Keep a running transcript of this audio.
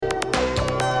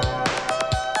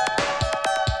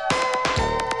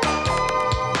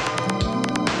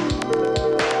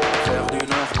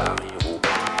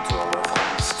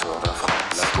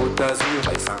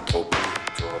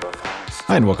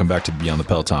Hi, and welcome back to the Beyond the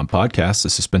Peloton podcast.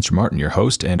 This is Spencer Martin, your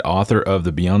host and author of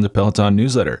the Beyond the Peloton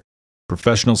newsletter.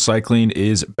 Professional cycling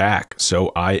is back,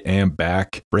 so I am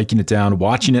back breaking it down,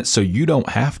 watching it so you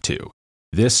don't have to.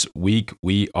 This week,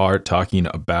 we are talking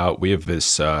about, we have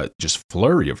this just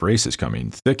flurry of races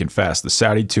coming thick and fast. The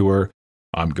Saudi Tour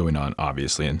going on,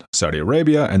 obviously, in Saudi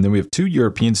Arabia, and then we have two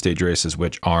European stage races,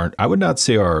 which aren't, I would not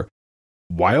say are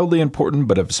wildly important,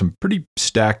 but have some pretty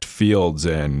stacked fields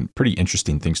and pretty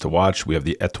interesting things to watch. We have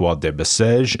the Étoile de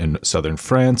Bessèges in southern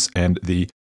France, and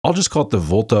I'll just call it the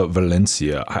Volta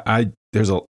Valencia.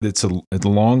 It's a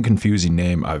long, confusing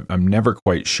name. I'm never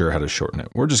quite sure how to shorten it.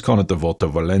 We're just calling it the Volta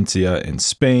Valencia in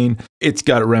Spain. It's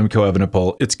got Remco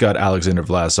Evenepoel. It's got Alexander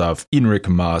Vlasov, Enric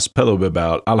Mas, Pello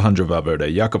Bilbao, Alejandro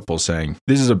Valverde, Jakob Fuglsang.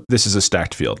 This is a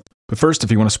stacked field. But first,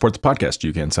 if you want to support the podcast,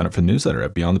 you can sign up for the newsletter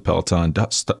at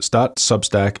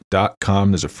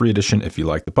beyondthepeloton.substack.com. There's a free edition if you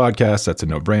like the podcast. That's a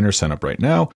no-brainer. Sign up right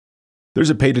now. There's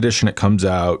a paid edition that comes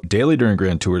out daily during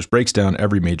Grand Tours, breaks down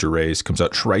every major race, comes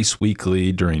out twice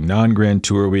weekly during non-Grand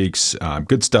Tour weeks.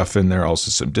 Good stuff in there. Also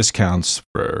some discounts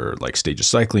for like Stages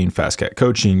Cycling, Fast Cat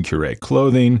Coaching, Cure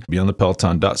Clothing,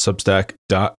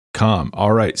 beyondthepeloton.substack.com.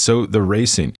 All right, so the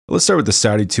racing. Let's start with the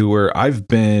Saudi Tour. I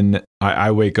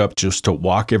wake up just to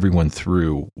walk everyone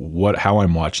through how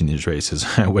I'm watching these races.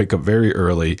 I wake up very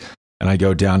early and I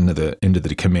go down into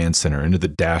the command center, into the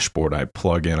dashboard. I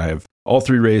plug in. I have all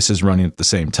three races running at the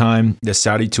same time. The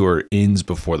Saudi Tour ends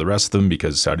before the rest of them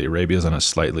because Saudi Arabia is on a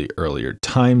slightly earlier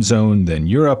time zone than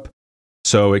Europe.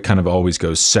 So it kind of always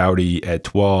goes Saudi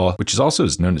Étoile, which is also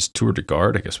known as Tour de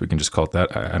Garde. I guess we can just call it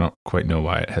that. I don't quite know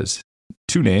why it has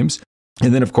two names.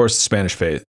 And then, of course, the Spanish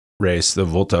race, the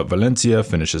Volta Valencia,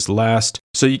 finishes last.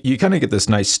 So you kind of get this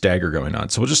nice stagger going on.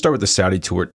 So we'll just start with the Saudi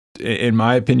Tour. In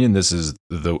my opinion, this is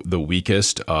the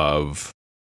weakest of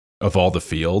all the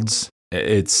fields.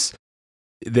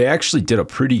 They actually did a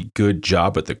pretty good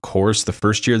job at the course. The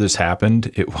first year this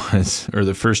happened,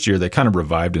 the first year they kind of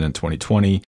revived it in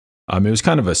 2020. It was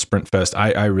kind of a sprint fest.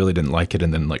 I really didn't like it.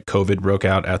 And then like COVID broke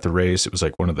out at the race. It was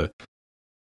like one of the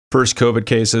first COVID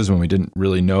cases when we didn't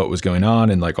really know what was going on.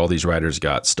 And like all these riders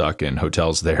got stuck in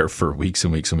hotels there for weeks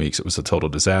and weeks and weeks. It was a total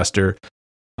disaster.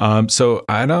 So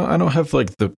I don't have like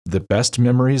the best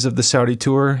memories of the Saudi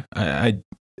Tour. I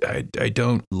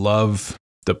don't love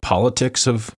the politics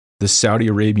of the Saudi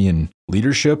Arabian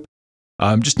leadership.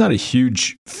 I'm just not a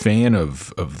huge fan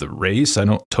of the race. I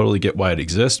don't totally get why it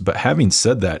exists. But having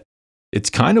said that, it's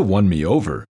kind of won me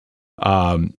over.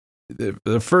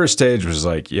 The first stage was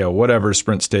like, yeah, whatever,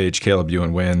 sprint stage, Caleb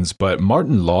Ewan wins. But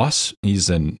Martin Loss, he's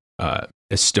an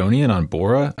Estonian on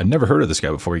Bora. I'd never heard of this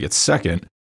guy before. He gets second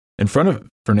in front of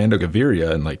Fernando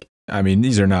Gaviria. And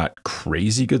these are not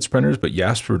crazy good sprinters, but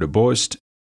Jasper de Boist,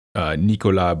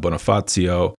 Nicola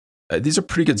Bonifacio, these are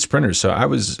pretty good sprinters. So I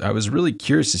was really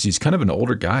curious. He's kind of an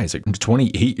older guy. He's like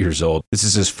 28 years old. This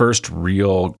is his first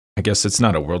real, I guess it's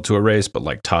not a World Tour race, but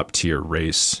like top tier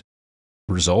race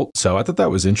result. So I thought that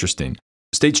was interesting.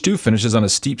 Stage 2 finishes on a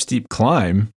steep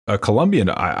climb. A Colombian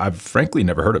I've frankly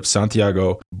never heard of,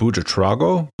 Santiago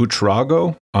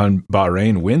Buitrago on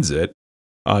Bahrain, wins it.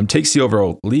 Takes the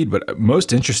overall lead, but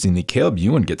most interestingly, Caleb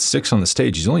Ewan gets 6th on the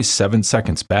stage. He's only 7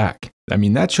 seconds back. I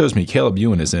mean, that shows me Caleb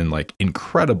Ewan is in like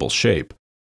incredible shape,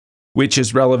 which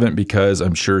is relevant because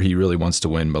I'm sure he really wants to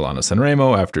win Milano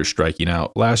Sanremo after striking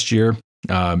out last year.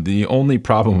 The only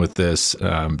problem with this,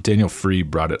 Daniel Free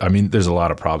brought it. I mean, there's a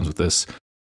lot of problems with this.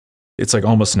 It's like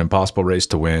almost an impossible race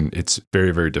to win. It's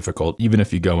very, very difficult. Even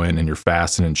if you go in and you're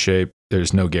fast and in shape,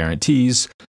 there's no guarantees.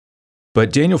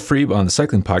 But Daniel Friebe on the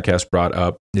cycling podcast brought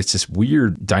up, it's this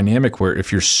weird dynamic where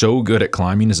if you're so good at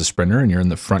climbing as a sprinter and you're in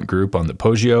the front group on the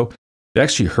Poggio, it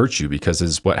actually hurts you because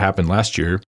is what happened last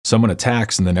year. Someone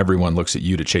attacks and then everyone looks at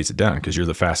you to chase it down because you're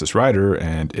the fastest rider.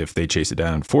 And if they chase it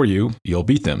down for you, you'll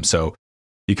beat them. So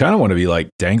you kind of want to be like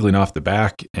dangling off the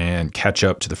back and catch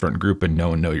up to the front group and no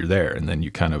one know you're there. And then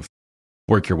you kind of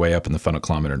work your way up in the final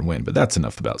kilometer and win. But that's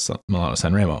enough about Milano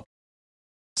Sanremo.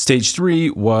 Stage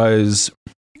 3 was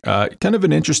kind of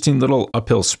an interesting little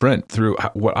uphill sprint through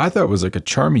what I thought was like a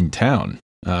charming town.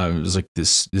 It was like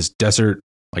this desert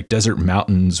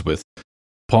mountains with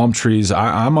palm trees.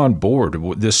 I'm on board.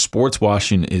 This sports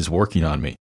washing is working on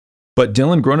me. But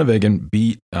Dylan Groenewegen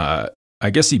beat, I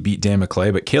guess he beat Dan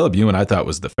McClay, but Caleb Ewan I thought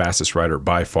was the fastest rider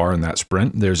by far in that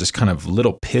sprint. There's this kind of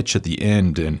little pitch at the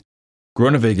end, and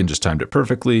Groenewegen just timed it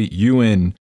perfectly.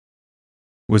 Ewan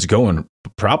was going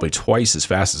probably twice as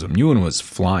fast as him. Ewan was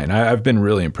flying. I've been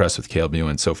really impressed with Caleb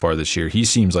Ewan so far this year. He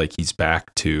seems like he's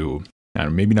back to,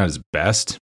 maybe not his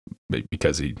best,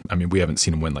 because we haven't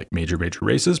seen him win like major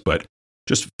races, but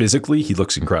just physically, he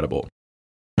looks incredible.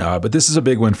 But this is a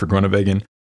big win for Groenewegen.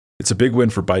 It's a big win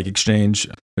for Bike Exchange.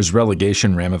 There's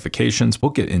relegation ramifications.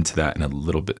 We'll get into that in a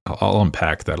little bit. I'll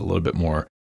unpack that a little bit more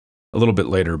a little bit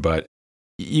later, but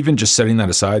even just setting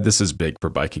that aside, this is big for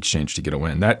Bike Exchange to get a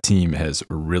win. That team has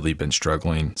really been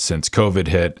struggling since COVID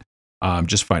hit.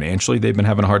 Just financially, they've been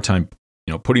having a hard time,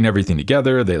 putting everything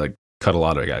together. They cut a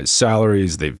lot of guys'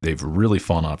 salaries. They've really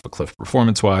fallen off a cliff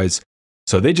performance-wise.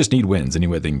 So they just need wins any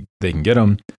way they can get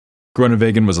them.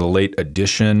 Groenewegen was a late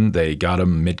addition. They got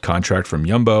him mid-contract from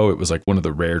Jumbo. It was like one of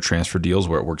the rare transfer deals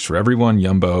where it works for everyone.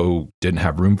 Jumbo didn't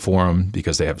have room for him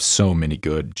because they have so many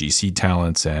good GC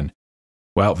talents, and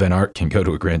Wout van Aert can go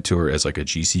to a Grand Tour as like a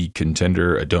GC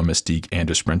contender, a domestique, and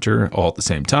a sprinter all at the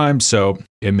same time. So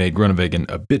it made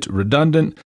Groenewegen a bit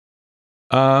redundant.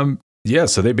 So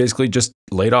they basically just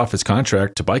laid off his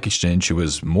contract to Bike Exchange, who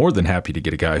was more than happy to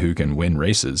get a guy who can win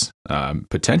races,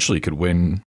 potentially could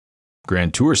win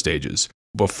Grand Tour stages.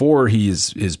 Before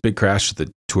his big crash at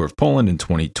the Tour of Poland in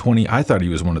 2020, I thought he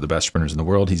was one of the best sprinters in the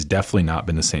world. He's definitely not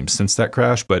been the same since that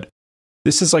crash, but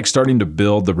this is like starting to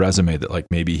build the resume that like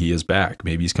maybe he is back.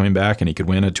 Maybe he's coming back and he could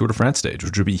win a Tour de France stage,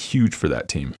 which would be huge for that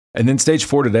team. And then stage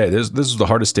 4 today, this was the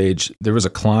hardest stage. There was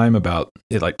a climb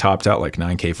it topped out like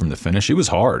 9K from the finish. It was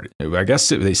hard. I guess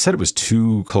they said it was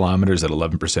 2 kilometers at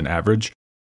 11% average.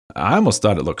 I almost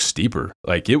thought it looked steeper.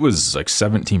 Like it was like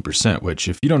 17%, which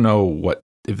if you don't know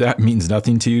if that means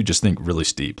nothing to you, just think really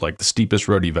steep. Like the steepest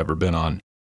road you've ever been on.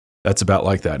 That's about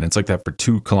like that. And it's like that for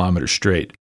 2 kilometers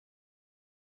straight.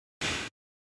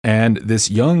 And this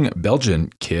young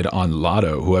Belgian kid on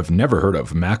Lotto, who I've never heard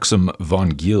of, Maxim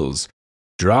van Giels,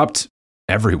 dropped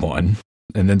everyone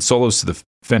and then solos to the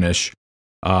finish.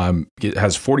 It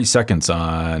has 40 seconds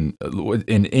on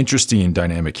an interesting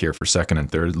dynamic here for second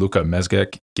and third. Luca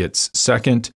Mesgek gets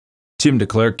second. Tim de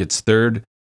Klerk gets third.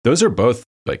 Those are both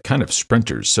like kind of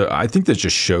sprinters. So I think that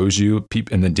just shows you,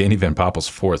 and then Danny Van Poppel's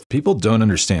fourth. People don't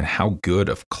understand how good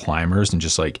of climbers and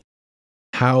just like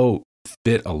how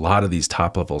fit a lot of these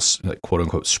top levels, like quote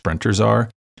unquote sprinters are.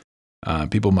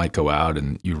 People might go out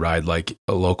and you ride like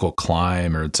a local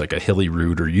climb, or it's like a hilly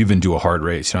route, or you even do a hard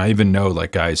race. I even know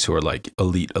like guys who are like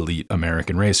elite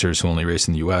American racers who only race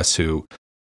in the US who,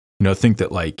 think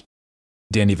that like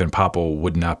Danny Van Poppel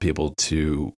would not be able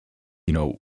to,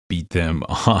 beat them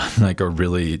on like a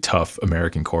really tough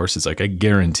American course. It's like, I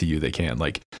guarantee you they can.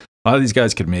 Like a lot of these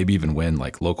guys could maybe even win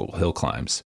like local hill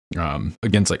climbs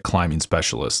against like climbing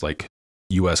specialists, like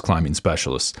US climbing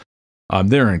specialists.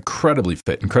 They're incredibly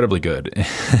fit, incredibly good.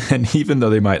 And even though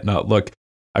they might not look,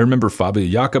 I remember Fabio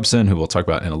Jakobsen, who we'll talk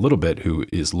about in a little bit, who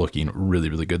is looking really,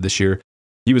 really good this year.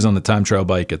 He was on the time trial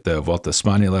bike at the Volta a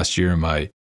Spagna last year.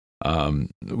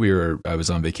 I was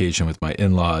on vacation with my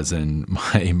in-laws, and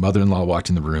my mother-in-law walked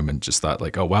in the room and just thought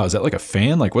like, oh, wow, is that like a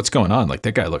fan? Like what's going on? Like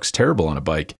that guy looks terrible on a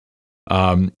bike.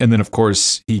 And then of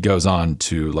course he goes on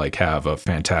to like have a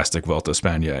fantastic Volta a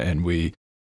Spagna, and we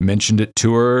mentioned it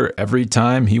to her every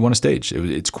time he won a stage.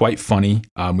 It's quite funny.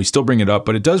 We still bring it up,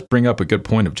 but it does bring up a good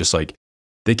point of just like,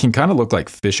 they can kind of look like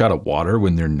fish out of water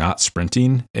when they're not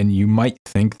sprinting. And you might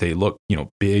think they look,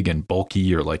 big and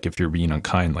bulky, or like if you're being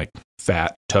unkind, like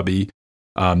fat, tubby.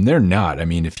 They're not. I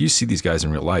mean, if you see these guys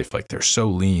in real life, like they're so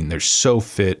lean, they're so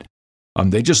fit.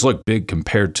 They just look big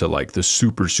compared to like the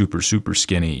super, super, super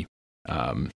skinny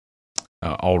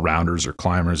all-rounders or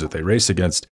climbers that they race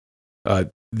against.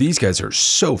 These guys are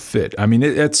so fit. I mean,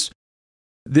 this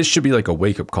should be like a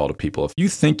wake-up call to people. If you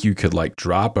think you could like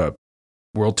drop a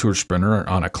World Tour sprinter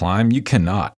on a climb, you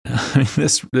cannot. I mean,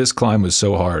 this climb was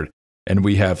so hard, and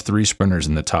we have 3 sprinters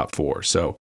in the top 4.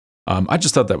 So I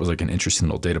just thought that was like an interesting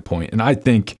little data point. And I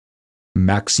think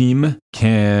Maxime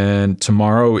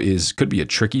tomorrow could be a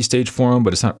tricky stage for him,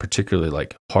 but it's not particularly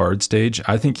like hard stage.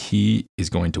 I think he is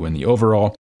going to win the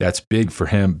overall. That's big for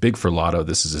him, big for Lotto.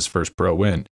 This is his first pro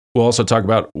win. We'll also talk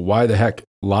about why the heck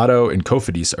Lotto and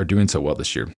Cofidis are doing so well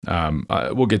this year.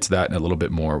 We'll get to that in a little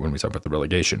bit more when we talk about the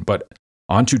relegation. But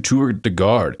on to Tour de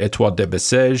Gard, Étoile de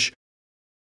Bessèges.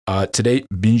 Today,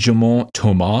 Benjamin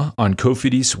Thomas on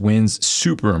Cofidis wins.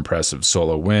 Super impressive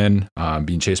solo win,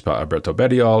 being chased by Alberto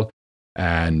Bettiol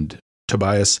and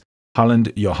Tobias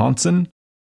Holland Johansson.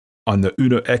 On the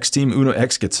Uno X team, Uno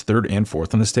X gets 3rd and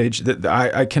 4th on the stage.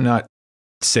 I cannot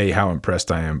say how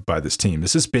impressed I am by this team.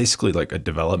 This is basically like a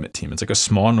development team. It's like a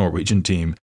small Norwegian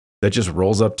team that just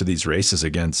rolls up to these races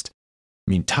against,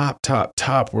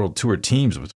 top World Tour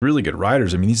teams with really good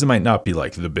riders. I mean, these might not be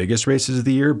like the biggest races of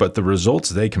the year, but the results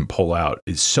they can pull out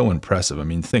is so impressive. I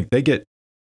mean, think they get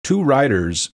 2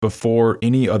 riders before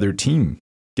any other team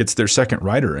gets their second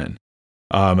rider in.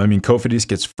 I mean, Cofidis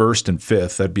gets 1st and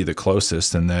 5th. That'd be the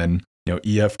closest. And then,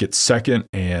 EF gets 2nd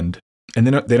and And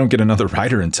then they don't get another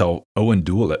rider until Owen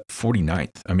Duel at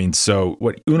 49th. I mean, so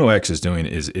what Uno X is doing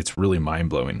is it's really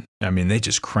mind-blowing. I mean, they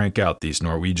just crank out these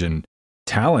Norwegian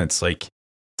talents. Like,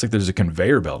 it's like there's a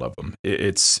conveyor belt of them.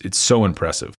 It's so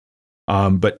impressive.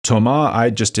 But Thomas, I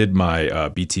just did my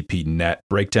BTP net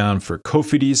breakdown for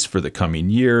Cofidis for the coming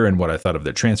year and what I thought of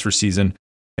their transfer season.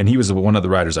 And he was one of the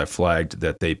riders I flagged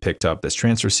that they picked up this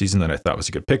transfer season that I thought was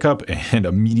a good pickup. And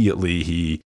immediately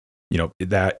he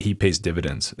pays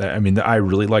dividends. I mean, I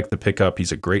really like the pickup.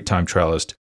 He's a great time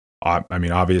trialist. I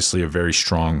mean, obviously a very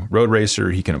strong road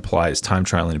racer. He can apply his time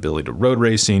trialing ability to road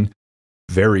racing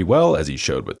very well, as he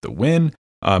showed with the win.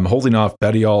 Holding off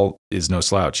Bettiol is no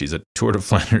slouch. He's a Tour de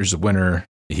Flanders winner.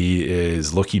 He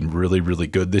is looking really, really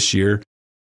good this year.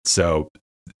 So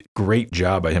great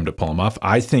job by him to pull him off.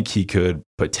 I think he could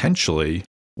potentially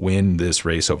win this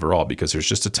race overall because there's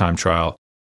just a time trial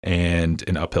and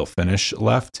an uphill finish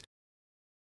left,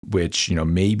 which,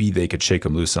 maybe they could shake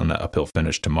him loose on the uphill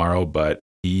finish tomorrow, but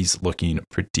he's looking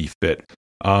pretty fit.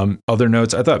 Other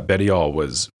notes, I thought Bettiol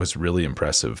was really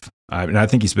impressive. And I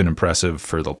think he's been impressive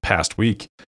for the past week.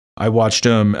 I watched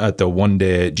him at the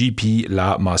one-day GP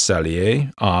La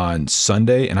Marseillaise on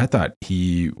Sunday, and I thought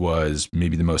he was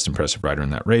maybe the most impressive rider in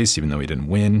that race, even though he didn't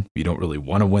win. You don't really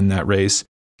want to win that race.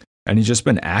 And he's just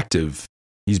been active.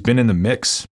 He's been in the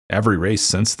mix every race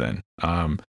since then.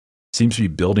 Seems to be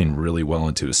building really well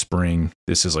into a spring.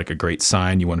 This is like a great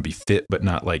sign. You want to be fit, but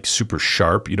not like super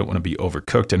sharp. You don't want to be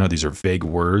overcooked. I know these are vague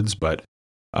words, but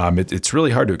it's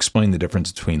really hard to explain the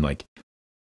difference between like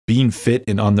being fit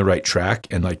and on the right track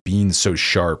and like being so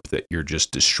sharp that you're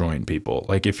just destroying people.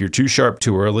 Like if you're too sharp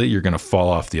too early, you're going to fall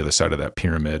off the other side of that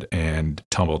pyramid and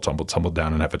tumble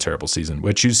down and have a terrible season,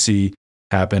 which you see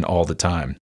happen all the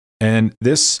time. And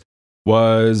this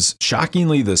was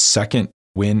shockingly the second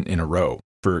win in a row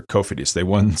for Cofidis. They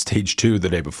won stage 2 the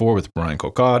day before with Brian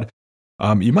Coquard.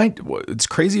 It's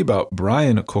crazy about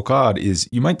Brian Coquard is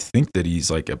you might think that he's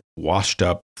like a washed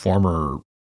up former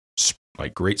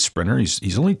like great sprinter.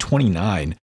 He's only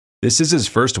 29. This is his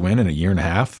first win in a year and a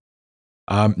half.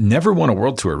 Never won a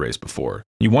World Tour race before.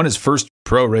 He won his first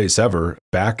pro race ever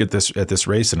back at this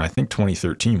race in I think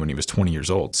 2013 when he was 20 years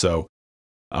old. So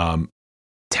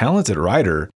talented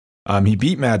rider. He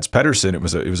beat Mads Pedersen. It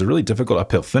was a really difficult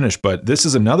uphill finish, but this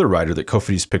is another rider that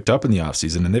Cofidis picked up in the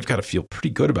offseason, and they've got to feel pretty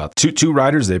good about. Two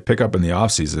riders they pick up in the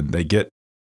offseason, they get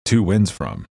 2 wins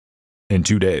from in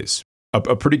 2 days.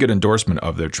 A pretty good endorsement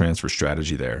of their transfer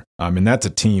strategy there. And that's a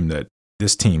team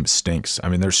this team stinks. I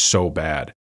mean, they're so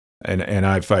bad. And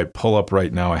if I pull up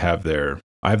right now, I have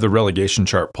the relegation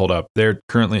chart pulled up. They're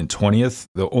currently in 20th.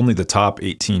 Only the top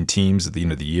 18 teams at the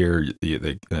end of the year.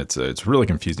 It's a really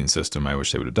confusing system. I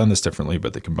wish they would have done this differently,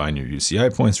 but they combine your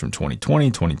UCI points from 2020,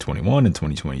 2021, and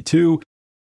 2022.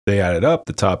 They added up.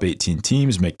 The top 18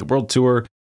 teams make the World Tour.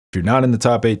 If you're not in the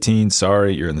top 18,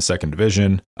 sorry, you're in the second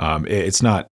division. It's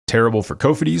not terrible for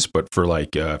Cofidis, but for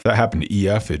if that happened to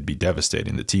EF, it'd be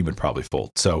devastating. The team would probably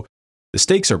fold. So the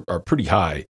stakes are pretty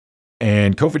high.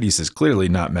 And Cofidis is clearly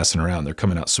not messing around. They're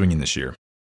coming out swinging this year.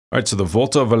 All right, so the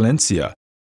Volta a Valencia.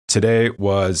 Today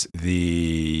was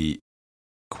the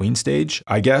Queen Stage,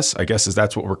 I guess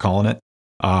that's what we're calling it.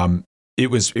 It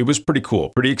was pretty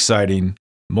cool, pretty exciting.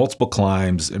 Multiple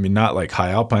climbs. I mean, not like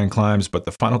high alpine climbs, but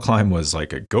the final climb was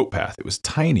like a goat path. It was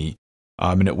tiny.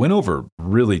 And it went over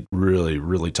really, really,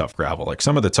 really tough gravel. Like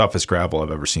some of the toughest gravel I've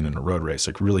ever seen in a road race,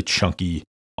 like really chunky,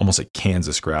 almost like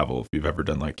Kansas gravel. If you've ever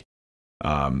done like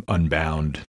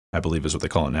Unbound, I believe is what they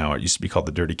call it now. It used to be called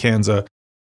the Dirty Kanza.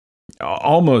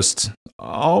 Almost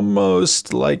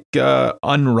like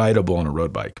unrideable on a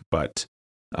road bike, but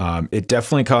it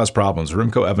definitely caused problems.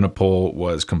 Remco Evenepoel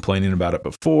was complaining about it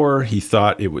before. He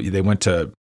thought they went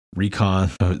to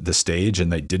recon the stage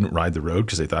and they didn't ride the road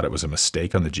because they thought it was a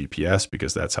mistake on the GPS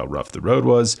because that's how rough the road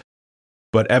was.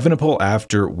 But Evenepoel,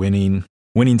 after winning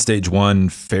stage 1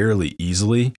 fairly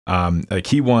easily,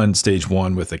 he won stage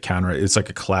 1 with a counter. It's like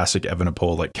a classic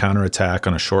Evenepoel like counterattack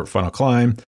on a short funnel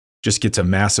climb. Just gets a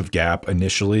massive gap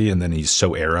initially, and then he's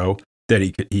so aero that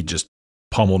he just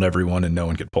pummeled everyone and no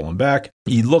one could pull him back.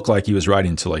 He looked like he was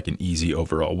riding to like an easy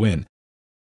overall win.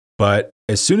 But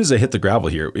as soon as they hit the gravel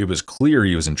here, it was clear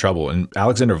he was in trouble. And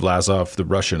Alexander Vlasov, the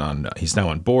Russian, he's now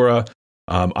on Bora.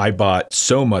 I bought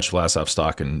so much Vlasov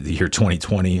stock in the year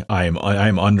 2020. I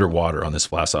am underwater on this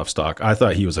Vlasov stock. I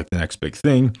thought he was like the next big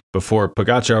thing. Before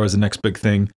Pogačar was the next big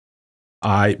thing.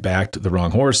 I backed the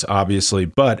wrong horse, obviously,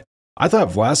 but I thought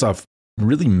Vlasov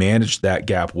really managed that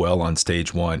gap well on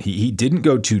stage 1. He didn't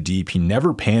go too deep. He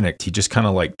never panicked. He just kind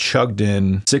of like chugged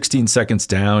in 16 seconds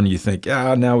down. You think,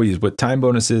 now he's what time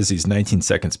bonus is. He's 19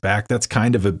 seconds back. That's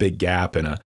kind of a big gap in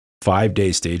a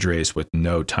 5-day stage race with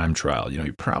no time trial.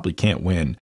 You probably can't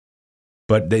win.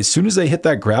 But as soon as they hit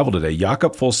that gravel today,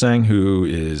 Jakob Fuglsang, who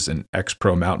is an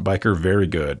ex-pro mountain biker, very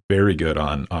good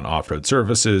on off-road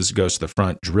surfaces, goes to the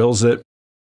front, drills it.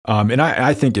 And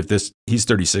I think he's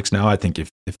 36 now. I think if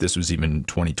this was even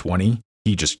 2020,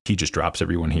 he just drops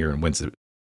everyone here and wins the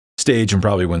stage and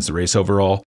probably wins the race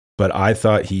overall. But I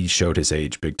thought he showed his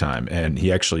age big time, and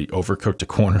he actually overcooked a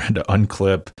corner to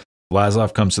unclip.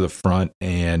 Vlasov comes to the front,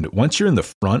 and once you're in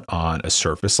the front on a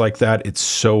surface like that, it's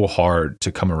so hard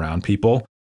to come around people.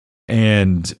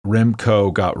 And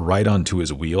Remco got right onto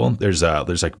his wheel. There's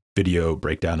like video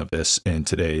breakdown of this in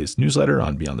today's newsletter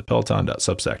on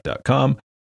beyondthepeloton.substack.com.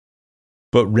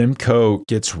 But Remco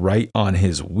gets right on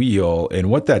his wheel, and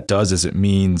what that does is it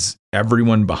means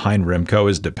everyone behind Remco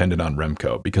is dependent on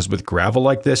Remco, because with gravel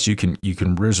like this, you can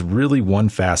there's really one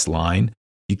fast line.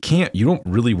 You don't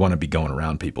really want to be going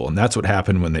around people. And that's what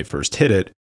happened when they first hit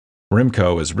it.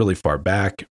 Remco is really far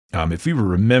back. If you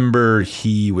remember,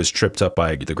 he was tripped up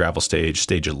by the gravel stage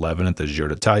 11 at the Giro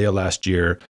d'Italia last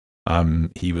year.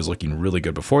 He was looking really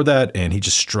good before that, and he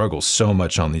just struggles so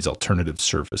much on these alternative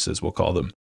surfaces, we'll call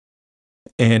them.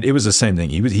 And it was the same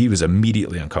thing. He was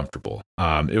immediately uncomfortable.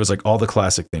 It was like all the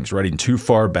classic things, riding too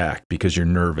far back because you're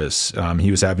nervous. He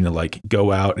was having to like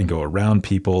go out and go around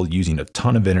people, using a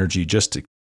ton of energy just to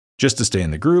stay in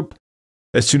the group.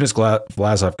 As soon as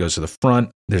Vlasov goes to the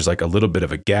front, there's like a little bit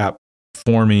of a gap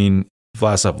forming.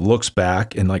 Vlasov looks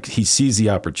back and like he sees the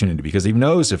opportunity because he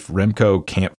knows if Remco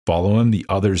can't follow him, the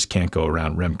others can't go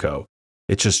around Remco.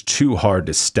 It's just too hard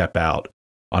to step out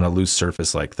on a loose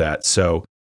surface like that. So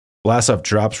Vlasov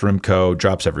drops Remco,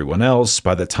 drops everyone else.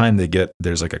 By the time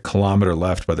there's like a kilometer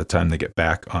left by the time they get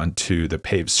back onto the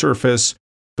paved surface,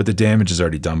 but the damage is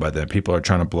already done by then. People are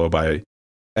trying to blow by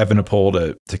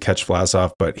Evenepoel to catch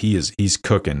Vlasov, but he's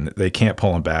cooking. They can't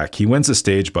pull him back. He wins the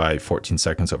stage by 14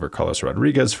 seconds over Carlos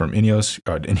Rodriguez from Ineos,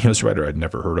 an Ineos rider I'd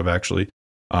never heard of actually.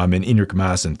 And Enric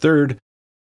Mas in third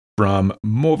from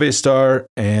Movistar,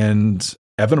 and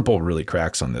Evenepoel really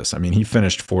cracks on this. I mean, he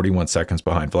finished 41 seconds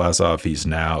behind Vlasov. He's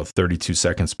now 32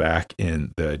 seconds back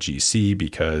in the GC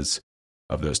because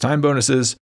of those time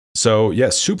bonuses. So yeah,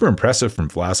 super impressive from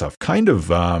Vlasov. Kind of,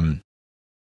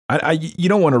 you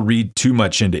don't want to read too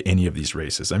much into any of these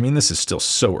races. I mean, this is still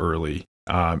so early.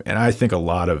 And I think a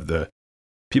lot of the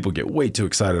people get way too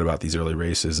excited about these early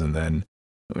races and then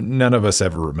none of us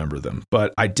ever remember them.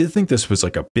 But I did think this was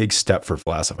like a big step for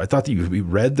Vlasov. I thought that he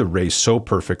read the race so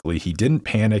perfectly. He didn't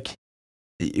panic.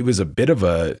 It was a bit of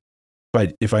a,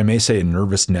 if I may say, a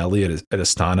nervous Nelly at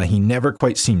Astana. He never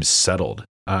quite seemed settled.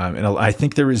 And I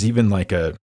think there was even like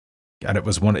it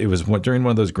was during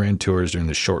one of those grand tours during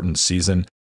the shortened season.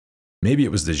 Maybe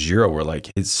it was the Giro where like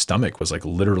his stomach was like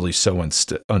literally so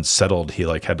unsettled he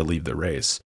like had to leave the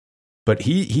race. But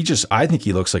I think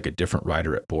he looks like a different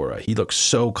rider at Bora. He looks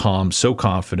so calm, so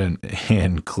confident,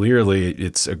 and clearly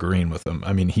it's agreeing with him.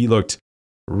 I mean, he looked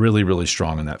really, really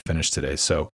strong in that finish today.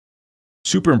 So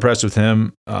super impressed with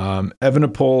him.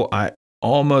 Evenepoel,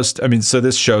 so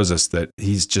this shows us that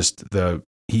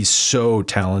he's so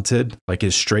talented. Like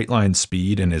his straight line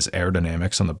speed and his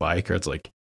aerodynamics on the bike are like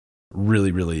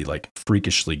really, really like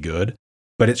freakishly good.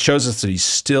 But it shows us that he's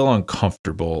still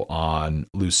uncomfortable on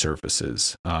loose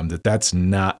surfaces, that's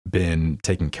not been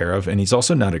taken care of. And he's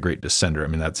also not a great descender. I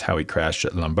mean, that's how he crashed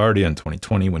at Lombardia in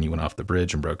 2020 when he went off the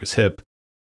bridge and broke his hip.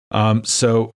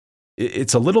 So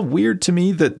it's a little weird to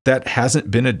me that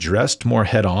hasn't been addressed more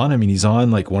head on. I mean, he's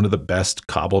on like one of the best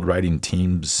cobbled riding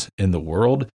teams in the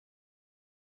world.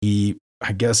 I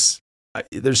guess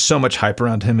there's so much hype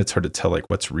around him. It's hard to tell like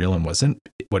what's real and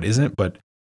what isn't, but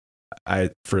I,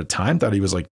 for a time, thought he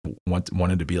was like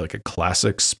wanted to be like a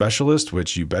classic specialist,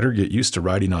 which you better get used to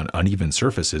riding on uneven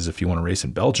surfaces if you want to race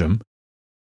in Belgium.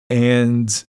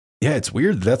 And yeah, it's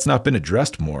weird that's not been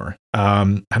addressed more.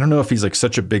 I don't know if he's like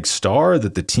such a big star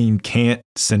that the team can't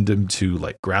send him to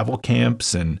like gravel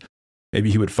camps, and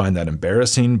maybe he would find that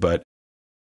embarrassing. But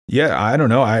yeah, I don't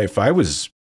know. If I was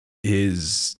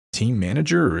his team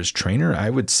manager or his trainer, I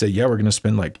would say, yeah, we're going to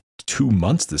spend like 2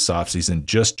 months this offseason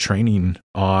just training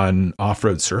on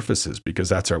off-road surfaces because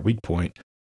that's our weak point.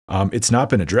 It's not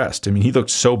been addressed. I mean, he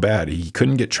looked so bad. He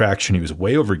couldn't get traction. He was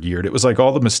way overgeared. It was like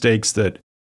all the mistakes that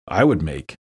I would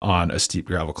make on a steep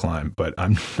gravel climb, but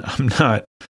I'm not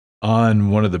on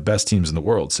one of the best teams in the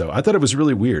world. So I thought it was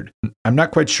really weird. I'm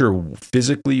not quite sure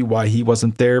physically why he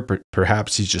wasn't there.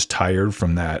 Perhaps he's just tired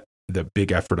from the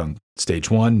big effort on stage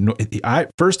one.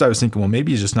 First I was thinking, well,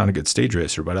 maybe he's just not a good stage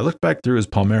racer, but I looked back through his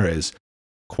palmares,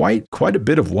 quite a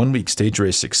bit of 1 week stage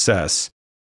race success.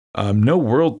 No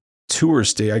world tour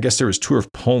stage. I guess there was Tour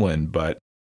of Poland, but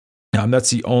That's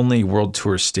the only World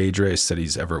Tour stage race that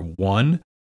he's ever won.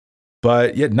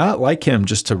 But yet, not like him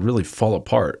just to really fall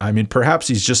apart. I mean, perhaps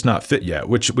he's just not fit yet,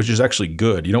 which is actually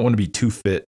good. You don't want to be too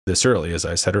fit this early, as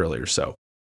I said earlier. So,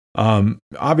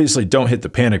 obviously, don't hit the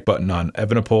panic button on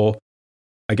Evenepoel.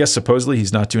 I guess supposedly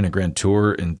he's not doing a Grand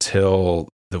Tour until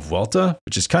the Vuelta,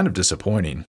 which is kind of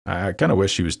disappointing. I kind of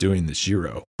wish he was doing the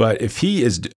Giro. But if he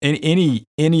is in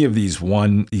any of these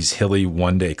hilly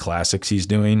one-day classics he's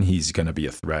doing, he's going to be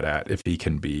a threat at if he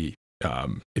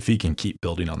can keep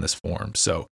building on this form.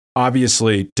 So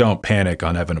obviously, don't panic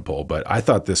on Evenepoel. But I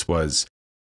thought this was,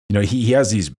 he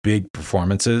has these big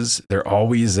performances. They're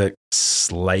always at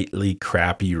slightly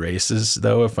crappy races,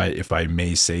 though, if I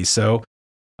may say so.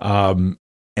 And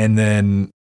then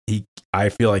I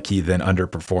feel like he then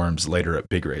underperforms later at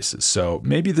big races. So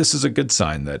maybe this is a good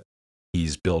sign that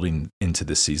he's building into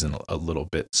this season a little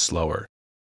bit slower.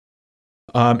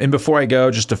 And before I go,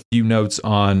 just a few notes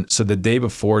on, so the day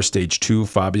before stage 2,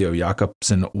 Fabio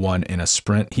Jakobsen won in a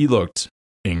sprint. He looked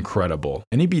incredible,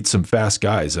 and he beat some fast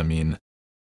guys. I mean,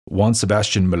 Juan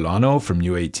Sebastian Milano from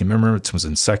UAE Team Emirates was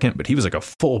in second, but he was like a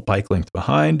full bike length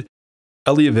behind.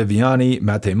 Elia Viviani,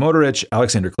 Matej Modric,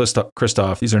 Alexander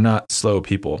Kristoff. These are not slow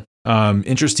people.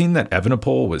 Interesting that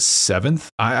Evenepoel was 7th.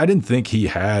 I didn't think he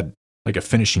had like a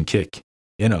finishing kick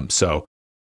in him. So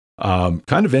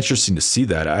kind of interesting to see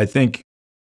that. I think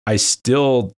I'm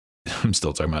still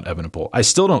talking about Evenepoel. I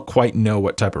still don't quite know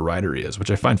what type of rider he is,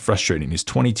 which I find frustrating. He's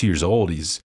 22 years old.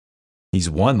 He's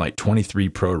won like 23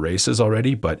 pro races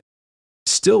already, but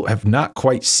still have not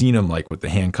quite seen him like with the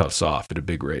handcuffs off at a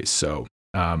big race. So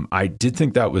I did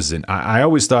think that was I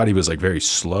always thought he was like very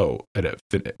slow at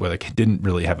like didn't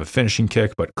really have a finishing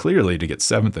kick, but clearly to get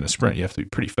 7th in a sprint, you have to be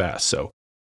pretty fast. So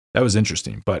that was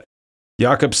interesting. But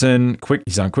Jakobsen,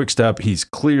 he's on Quick Step. He's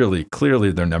clearly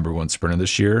their number one sprinter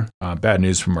this year. Bad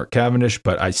news from Mark Cavendish,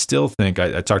 but I still think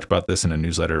I talked about this in a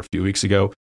newsletter a few weeks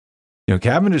ago.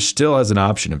 Cavendish still has an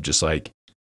option of just like,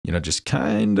 just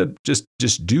kind of just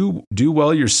do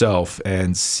well yourself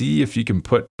and see if you can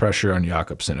put pressure on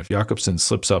Jakobsen. If Jakobsen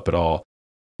slips up at all,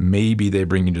 maybe they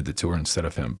bring you to the Tour instead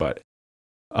of him. But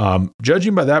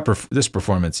judging by this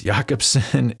performance,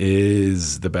 Jakobsen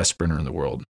is the best sprinter in the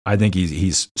world. I think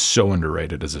he's so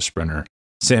underrated as a sprinter.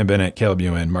 Sam Bennett, Caleb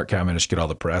Ewan, Mark Cavendish get all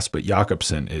the press, but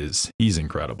Jakobsen he's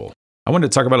incredible. I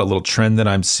wanted to talk about a little trend that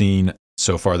I'm seeing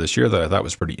so far this year that I thought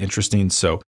was pretty interesting.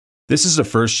 So this is the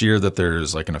first year that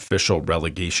there's like an official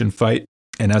relegation fight.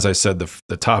 And as I said,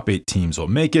 the top 8 teams will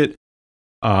make it.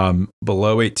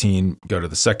 Below 18 go to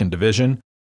the second division.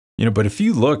 But if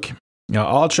you look,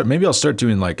 maybe I'll start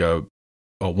doing like a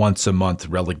once a month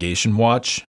relegation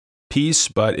watch piece.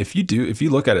 But if you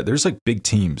look at it, there's like big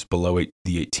teams below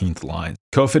the 18th line.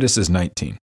 Cofidis is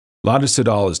 19. Lada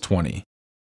Sudal is 20.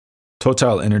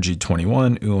 Total Energy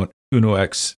 21. Uno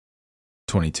X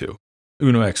 22.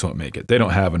 Uno X won't make it. They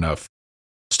don't have enough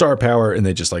star power, and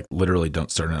they just like literally don't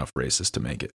start enough races to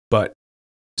make it. But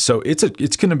so it's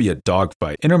going to be a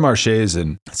dogfight. Intermarché is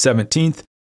in 17th,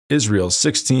 Israel's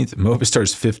 16th,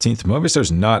 Movistar's 15th.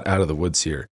 Movistar's not out of the woods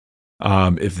here.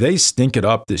 If they stink it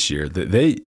up this year,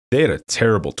 they had a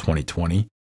terrible 2020.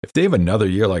 If they have another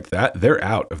year like that, they're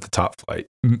out of the top flight.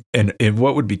 And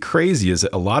what would be crazy is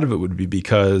that a lot of it would be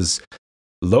because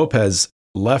Lopez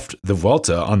left the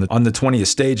Vuelta on the 20th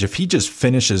stage. If he just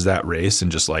finishes that race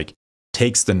and just like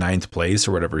takes the 9th place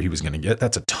or whatever he was going to get,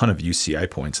 that's a ton of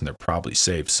UCI points and they're probably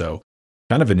safe. So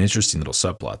kind of an interesting little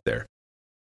subplot there.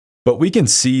 But we can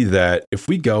see that if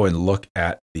we go and look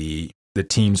at the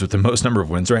teams with the most number of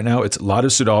wins right now, it's Lada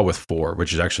Sudal with 4,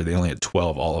 which is actually they only had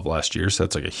 12 all of last year. So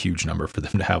that's like a huge number for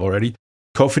them to have already.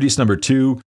 Cofidis number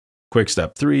 2, Quick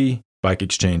Step 3, Bike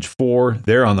Exchange 4.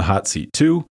 They're on the hot seat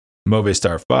 2.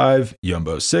 Movistar 5,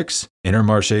 Jumbo 6,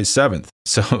 Intermarché 7th.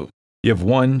 So you have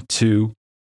 1, 2,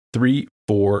 3,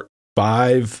 4,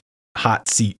 5 hot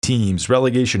seat teams,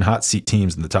 relegation hot seat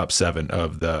teams in the top 7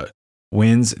 of the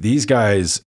wins. These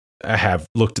guys have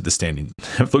looked at the standing,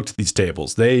 have looked at these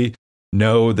tables. They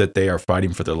know that they are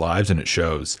fighting for their lives, and it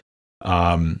shows.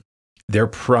 They're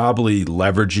probably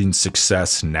leveraging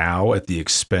success now at the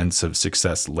expense of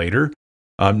success later.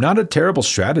 Not a terrible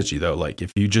strategy though. Like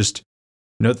if you just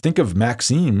think of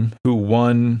Maxime, who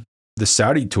won the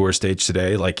Saudi Tour stage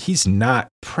today. Like he's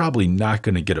probably not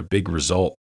going to get a big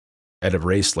result at a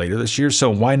race later this year. So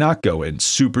why not go in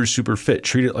super, super fit,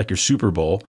 treat it like your Super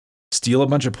Bowl, steal a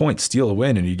bunch of points, steal a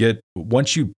win. And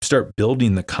once you start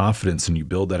building the confidence and you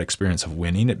build that experience of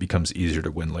winning, it becomes easier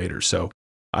to win later. So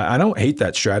I don't hate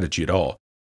that strategy at all.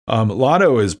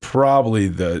 Lotto is probably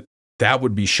that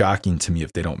would be shocking to me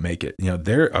if they don't make it.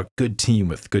 They're a good team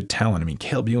with good talent. I mean,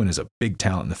 Caleb Ewan is a big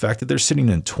talent. And the fact that they're sitting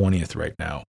in 20th right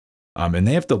now, And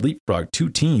they have to leapfrog 2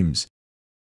 teams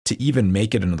to even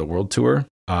make it into the World Tour.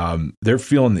 They're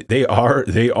feeling they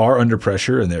are under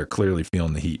pressure, and they're clearly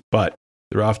feeling the heat, but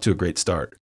they're off to a great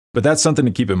start. But that's something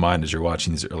to keep in mind as you're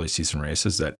watching these early season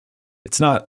races, that it's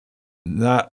not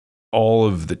all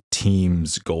of the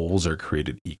team's goals are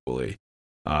created equally.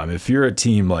 If you're a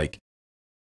team like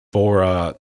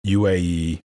Bora,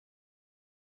 UAE,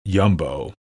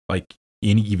 Jumbo, like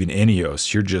even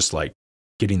Ineos, you're just like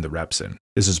getting the reps in.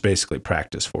 This is basically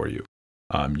practice for you.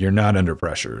 You're not under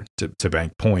pressure to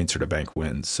bank points or to bank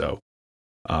wins. So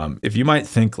if you might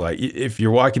think like, if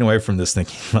you're walking away from this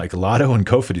thinking like Lotto and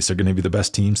Cofidis are going to be the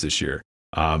best teams this year,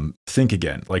 think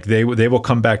again. Like they will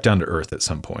come back down to earth at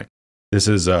some point. This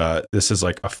is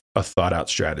like a thought out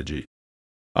strategy.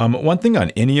 One thing on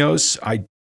Ineos,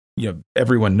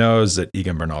 everyone knows that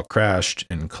Egan Bernal crashed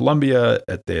in Colombia.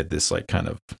 They had this like kind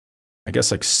of, I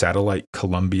guess, like satellite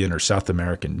Colombian or South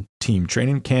American team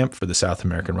training camp for the South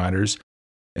American riders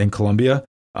in Colombia.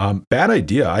 Bad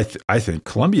idea. I think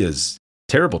Colombia is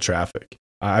terrible traffic.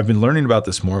 I've been learning about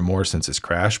this more and more since his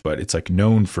crash, but it's like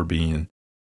known for being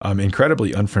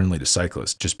incredibly unfriendly to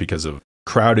cyclists just because of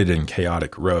crowded and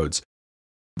chaotic roads.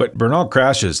 But Bernal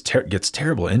crashes, gets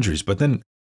terrible injuries, but then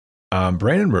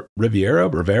Brandon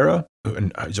Rivera,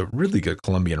 who's a really good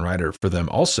Colombian rider for them,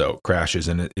 also crashes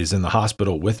and is in the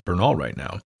hospital with Bernal right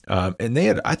now. And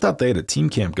I thought they had a team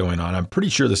camp going on. I'm pretty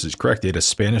sure this is correct. They had a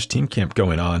Spanish team camp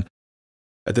going on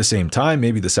at the same time.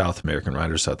 Maybe the South American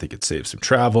riders thought they could save some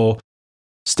travel,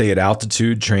 stay at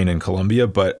altitude, train in Colombia.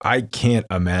 But I can't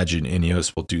imagine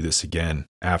Ineos will do this again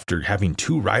after having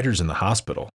 2 riders in the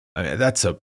hospital. I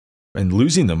mean, and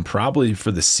losing them probably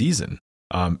for the season.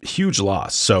 Huge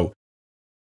loss. So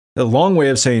a long way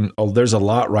of saying, there's a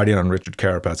lot riding on Richard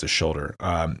Carapaz's shoulder.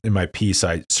 In my piece,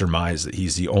 I surmise that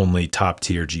he's the only top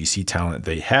tier GC talent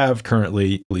they have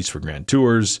currently, at least for Grand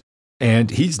Tours. And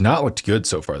he's not looked good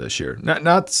so far this year. And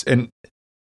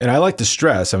I like to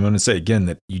stress, I'm going to say again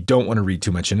that you don't want to read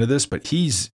too much into this, but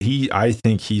I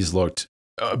think he's looked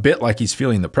a bit like he's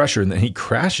feeling the pressure, and then he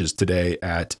crashes today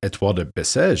at Étoile de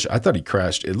Bessèges. I thought he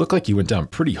crashed. It looked like he went down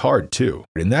pretty hard too.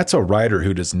 And that's a rider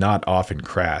who does not often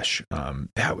crash.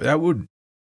 That would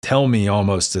tell me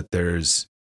almost that there's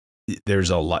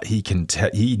a lot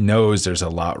he knows there's a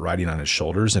lot riding on his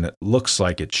shoulders, and it looks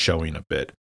like it's showing a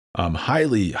bit.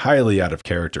 Highly out of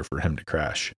character for him to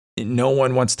crash. No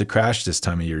one wants to crash this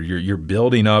time of year. You're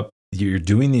building up. You're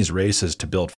doing these races to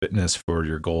build fitness for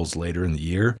your goals later in the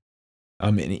year.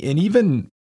 And even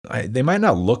they might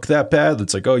not look that bad.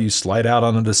 It's like, you slide out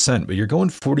on a descent, but you're going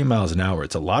 40 miles an hour.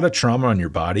 It's a lot of trauma on your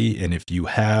body. And if you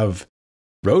have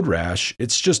road rash, it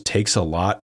just takes a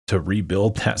lot to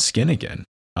rebuild that skin again.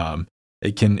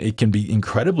 It can be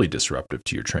incredibly disruptive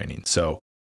to your training. So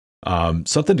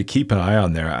something to keep an eye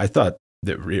on there. I thought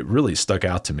that it really stuck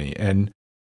out to me. And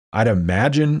I'd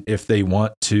imagine if they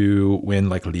want to win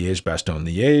like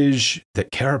Liège-Bastogne-Liège, that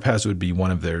Carapaz would be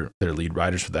one of their lead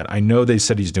riders for that. I know they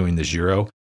said he's doing the Giro.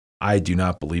 I do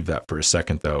not believe that for a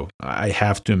second, though. I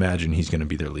have to imagine he's going to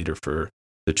be their leader for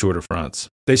the Tour de France.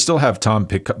 They still have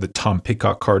the Tom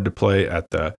Pidcock card to play at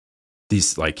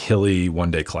these like hilly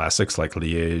one-day classics like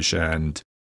Liège and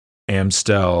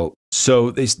Amstel.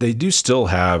 So they do still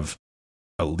have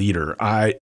a leader.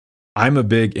 I'm a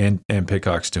big, and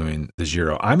Pidcock's doing the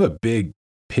Giro. I'm a big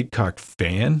Pidcock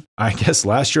fan. I guess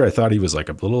last year I thought he was like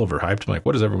a little overhyped. I'm like,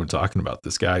 what is everyone talking about?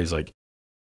 This guy, he's like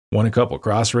won a couple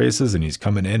cross races and he's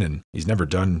coming in and he's never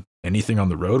done anything on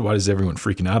the road. Why is everyone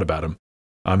freaking out about him?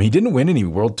 He didn't win any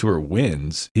World Tour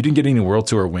wins. He didn't get any World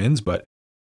Tour wins, but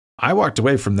I walked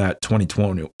away from that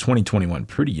 2021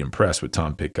 pretty impressed with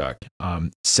Tom Pidcock.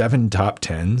 7 top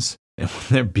 10s, and when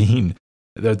they're being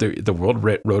the World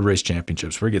Road Race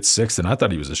Championships, where he gets 6th, and I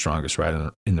thought he was the strongest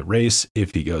rider in the race.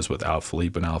 If he goes with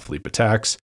Alaphilippe and Alaphilippe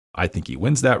attacks, I think he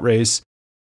wins that race.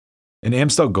 And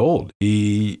Amstel Gold,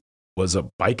 he was a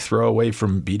bike throw away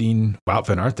from beating Wout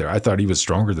van Aert there. I thought he was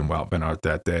stronger than Wout van Aert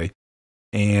that day.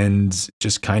 And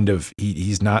just kind of,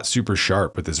 he's not super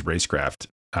sharp with his racecraft.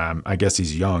 I guess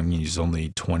he's young. He's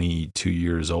only 22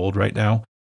 years old right now.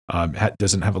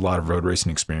 Doesn't have a lot of road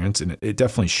racing experience, and it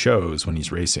definitely shows when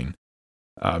he's racing.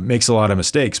 Makes a lot of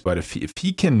mistakes, but if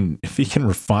he can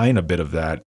refine a bit of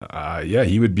that,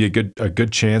 he would be a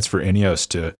good chance for Ineos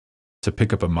to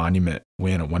pick up a monument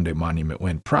win, a one-day monument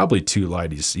win. Probably too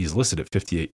light. He's listed at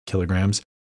 58 kilograms.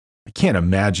 I can't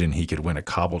imagine he could win a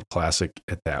cobbled classic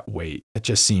at that weight. It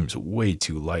just seems way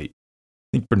too light.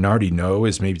 I think Bernard Hinault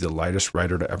is maybe the lightest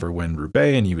rider to ever win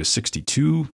Roubaix, and he was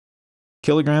 62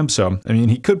 kilograms. So, I mean,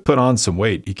 he could put on some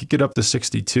weight. He could get up to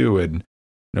 62, and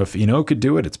if Hinault could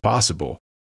do it, it's possible.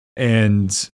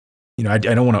 And, I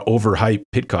don't want to overhype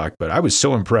Pidcock, but I was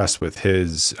so impressed with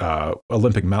his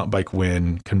Olympic mountain bike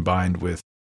win combined with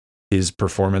his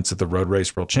performance at the Road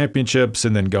Race World Championships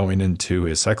and then going into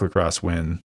his cyclocross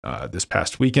win this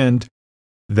past weekend.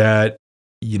 That,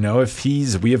 if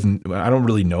I don't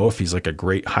really know if he's like a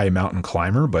great high mountain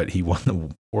climber, but he won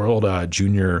the World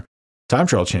Junior Time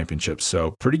Trial Championships.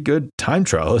 So pretty good time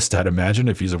trialist, I'd imagine,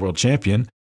 if he's a world champion.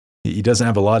 He doesn't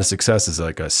have a lot of success as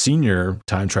like a senior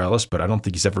time trialist, but I don't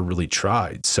think he's ever really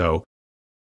tried. So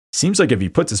seems like if he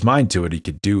puts his mind to it, he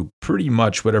could do pretty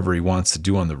much whatever he wants to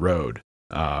do on the road.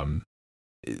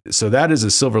 So that is a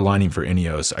silver lining for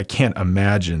Ineos. I can't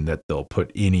imagine that they'll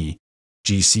put any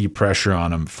GC pressure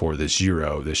on him for this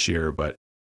Giro this year, but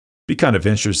be kind of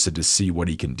interested to see what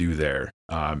he can do there.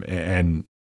 And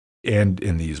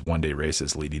in these one-day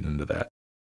races leading into that.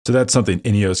 So that's something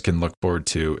Ineos can look forward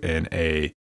to in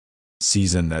a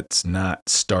season that's not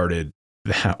started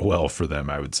that well for them,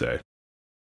 I would say.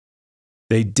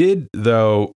 They did,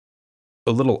 though,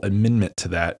 a little amendment to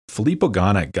that. Filippo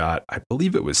Ganna got, I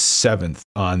believe it was 7th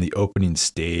on the opening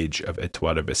stage of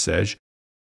Etoile de Bessèges.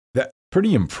 That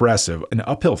pretty impressive. An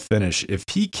uphill finish. If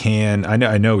he can,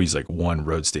 I know he's like won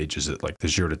road stages at like the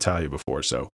Giro d'Italia before,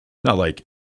 so not like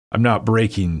I'm not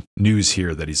breaking news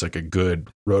here that he's like a good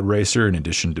road racer in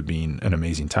addition to being an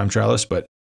amazing time trialist, but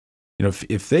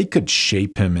if they could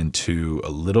shape him into a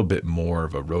little bit more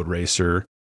of a road racer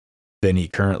than he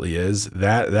currently is,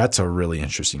 that's a really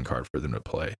interesting card for them to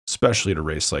play, especially at a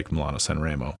race like Milano-San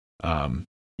Remo.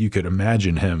 You could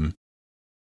imagine him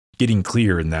getting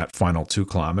clear in that final 2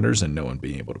 kilometers and no one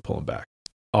being able to pull him back.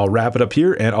 I'll wrap it up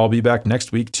here, and I'll be back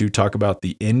next week to talk about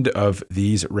the end of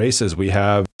these races. We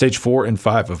have stage 4 and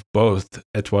 5 of both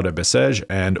Etoile de Bessèges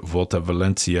and Volta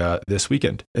Valencia this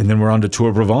weekend. And then we're on to Tour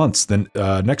of Provence then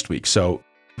next week. So,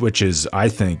 which is, I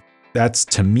think, that's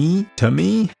to me,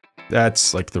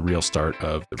 that's like the real start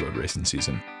of the road racing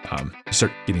season. You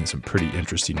start getting some pretty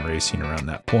interesting racing around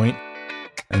that point.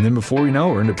 And then before we know,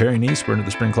 we're into Paris-Nice, we're into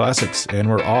the Spring Classics, and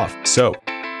we're off. So,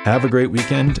 have a great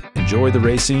weekend. Enjoy the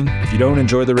racing. If you don't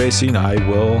enjoy the racing, I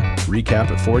will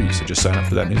recap it for you. So just sign up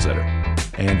for that newsletter.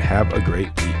 And have a great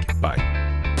week. Bye.